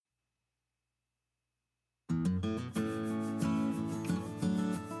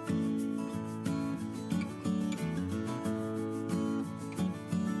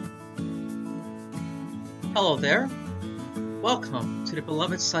Hello there. Welcome to the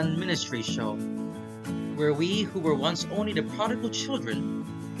Beloved Son Ministry Show, where we who were once only the prodigal children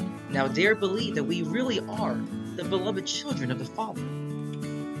now dare believe that we really are the beloved children of the Father.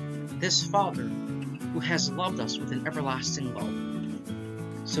 This Father who has loved us with an everlasting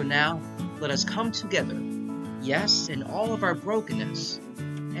love. So now let us come together, yes, in all of our brokenness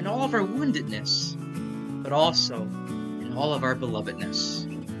and all of our woundedness, but also in all of our belovedness,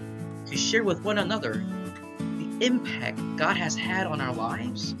 to share with one another the impact God has had on our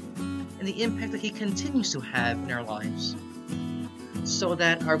lives and the impact that He continues to have in our lives, so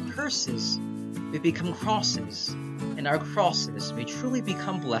that our curses may become crosses and our crosses may truly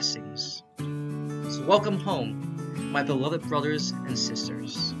become blessings. So welcome home, my beloved brothers and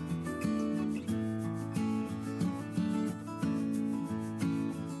sisters.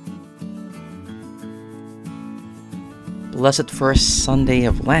 Blessed first Sunday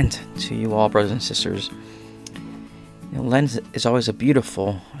of Lent to you all, brothers and sisters. Lent is always a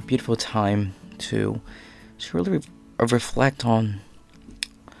beautiful time to really reflect on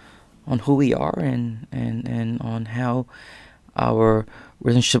who we are and on how our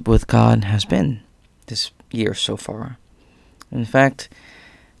relationship with God has been this year so far. In fact,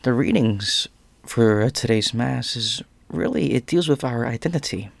 the readings for today's Mass it deals with our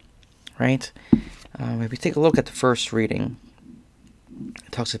identity, right? If we take a look at the first reading,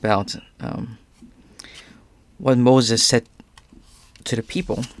 it talks about what Moses said to the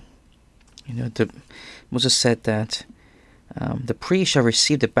people. Moses said that the priest shall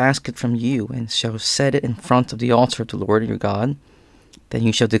receive the basket from you and shall set it in front of the altar of the Lord your God. Then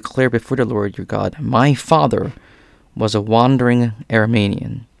you shall declare before the Lord your God, my father was a wandering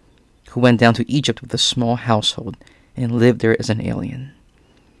Aramean who went down to Egypt with a small household and lived there as an alien.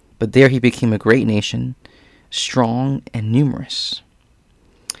 But there he became a great nation, strong and numerous.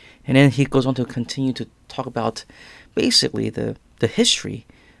 And then he goes on to continue to talk about basically the history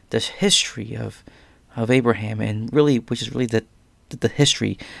of Abraham, and which is really the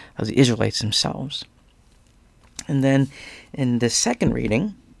history of the Israelites themselves. And then in the second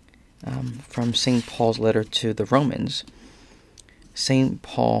reading, from St. Paul's letter to the Romans, St.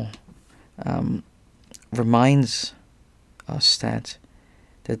 Paul reminds us that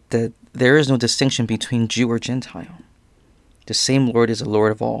there is no distinction between Jew or Gentile. The same Lord is the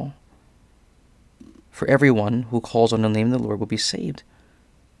Lord of all. For everyone who calls on the name of the Lord will be saved.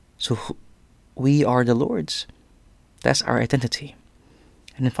 So we are the Lord's. That's our identity.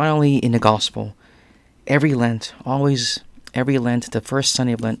 And then finally, in the Gospel, every Lent, the first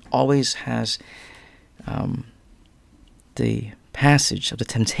Sunday of Lent, always has the passage of the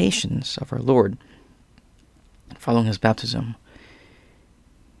temptations of our Lord following His baptism.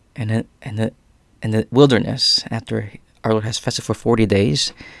 And the wilderness, after our Lord has fasted for 40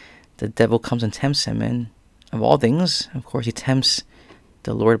 days, the devil comes and tempts Him, and of all things, of course, he tempts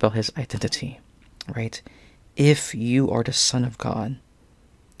the Lord about His identity, right? If you are the Son of God,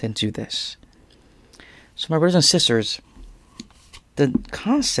 then do this. So my brothers and sisters, the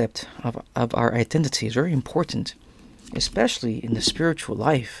concept of our identity is very important, especially in the spiritual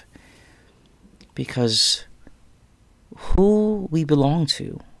life, because who we belong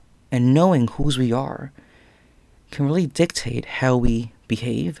to and knowing whose we are can really dictate how we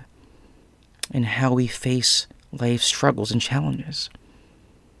behave and how we face life's struggles and challenges.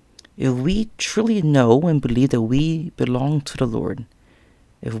 If we truly know and believe that we belong to the Lord,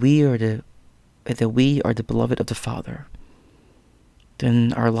 if we are the beloved of the Father,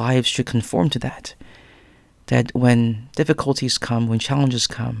 then our lives should conform to that. That when difficulties come, when challenges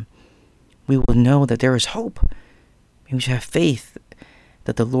come, we will know that there is hope. We should have faith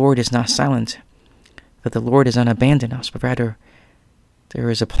that the Lord is not silent, that the Lord has not abandoned us, but rather there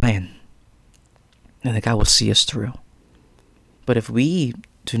is a plan, and that God will see us through. But if we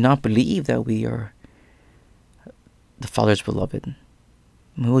do not believe that we are the Father's beloved,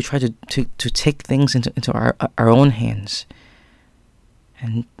 we will try to take things into our own hands,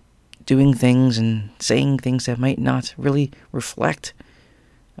 and doing things and saying things that might not really reflect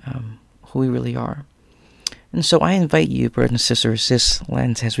who we really are. And so I invite you, brothers and sisters, this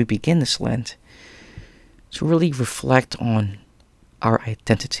Lent, as we begin this Lent, to really reflect on our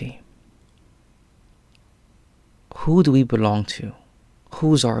identity. Who do we belong to?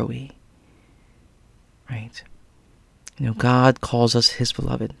 Whose are we? Right? God calls us His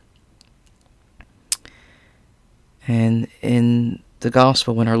beloved. And in the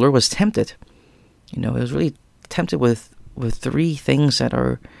Gospel, when our Lord was tempted, He was really tempted with three things that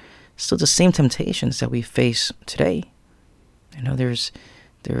are still the same temptations that we face today. There's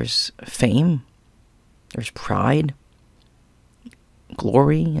fame, there's pride,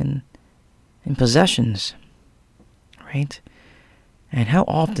 glory, and possessions. right? And how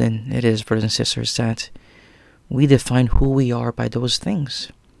often it is, brothers and sisters, that we define who we are by those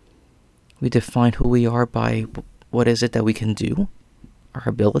things. We define who we are by what is it that we can do, our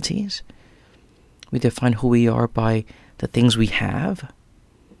abilities. We define who we are by the things we have.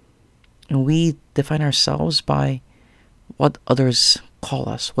 And we define ourselves by what others call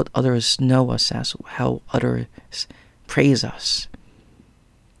us, what others know us as, how others praise us.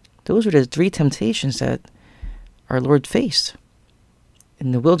 Those are the three temptations that our Lord faced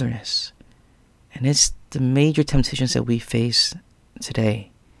in the wilderness. And it's the major temptations that we face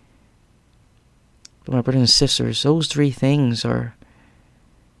today. But my brothers and sisters, those three things they're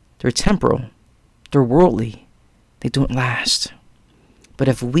temporal, they're worldly, they don't last. But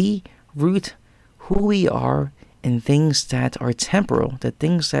if we root who we are in things that are temporal, the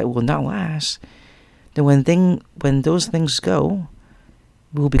things that will not last, then when those things go,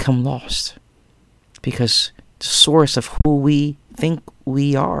 we will become lost. Because the source of who we think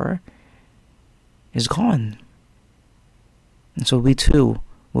we are is gone. And so we too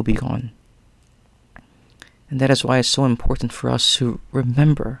will be gone. And that is why it's so important for us to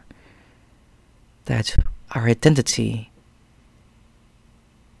remember that our identity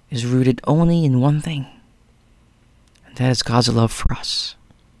is rooted only in one thing, and that is God's love for us.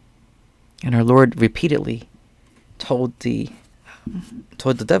 And our Lord repeatedly told the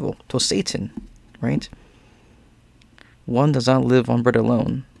devil, told Satan, right? One does not live on bread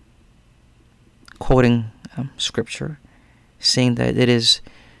alone, quoting scripture, saying that it is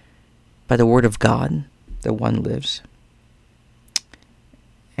by the word of God that one lives.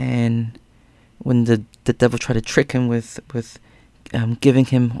 And when the devil tried to trick him with giving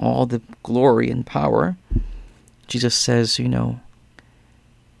him all the glory and power, Jesus says, I will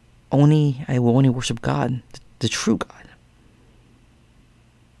only worship God, the true God.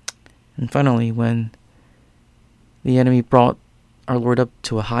 And finally, when the enemy brought our Lord up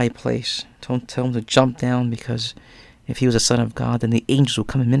to a high place, tell him to jump down, because if he was a son of God, then the angels will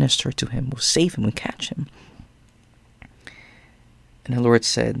come and minister to him, will save him, will catch him. And the Lord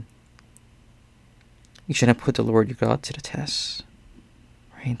said, you should not put the Lord your God to the test.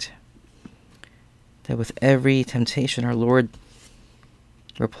 Right? That with every temptation, our Lord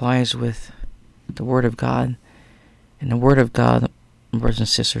replies with the Word of God. And the Word of God, brothers and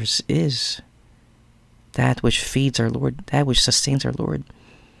sisters, is that which feeds our Lord, that which sustains our Lord.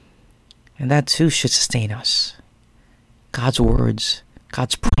 And that too should sustain us. God's words,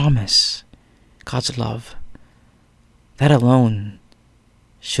 God's promise, God's love. That alone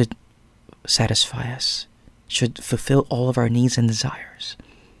should satisfy us, should fulfill all of our needs and desires.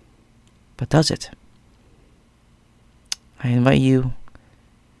 But does it? I invite you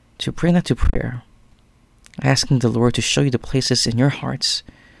to pray that to prayer, asking the Lord to show you the places in your hearts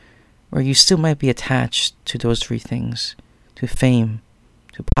where you still might be attached to those three things, to fame,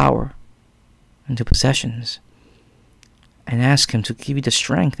 to power, and to possessions. And ask Him to give you the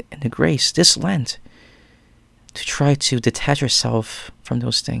strength and the grace this Lent to try to detach yourself from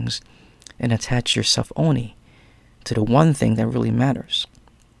those things and attach yourself only to the one thing that really matters,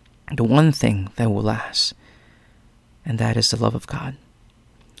 the one thing that will last, and that is the love of God.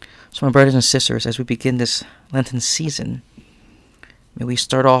 So my brothers and sisters, as we begin this Lenten season, may we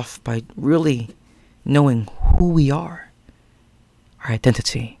start off by really knowing who we are, our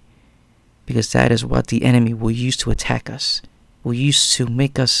identity, because that is what the enemy will use to attack us, will use to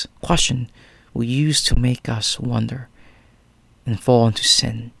make us question, will use to make us wonder and fall into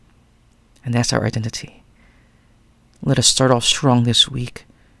sin. And that's our identity. Let us start off strong this week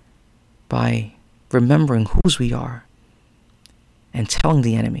by remembering whose we are and telling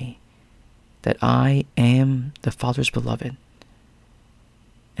the enemy that I am the Father's beloved,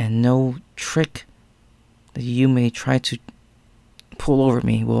 and no trick that you may try to pull over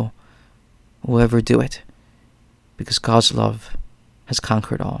me will ever do it, because God's love has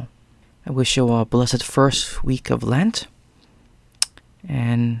conquered all. I wish you a blessed first week of Lent,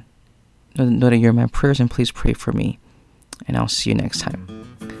 and know that you're in my prayers, and please pray for me, and I'll see you next time.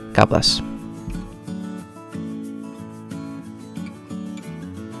 God bless.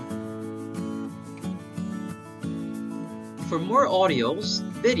 For more audios,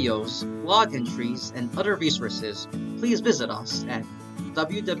 videos, blog entries, and other resources, please visit us at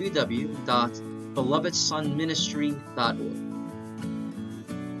www.belovedsonministry.org.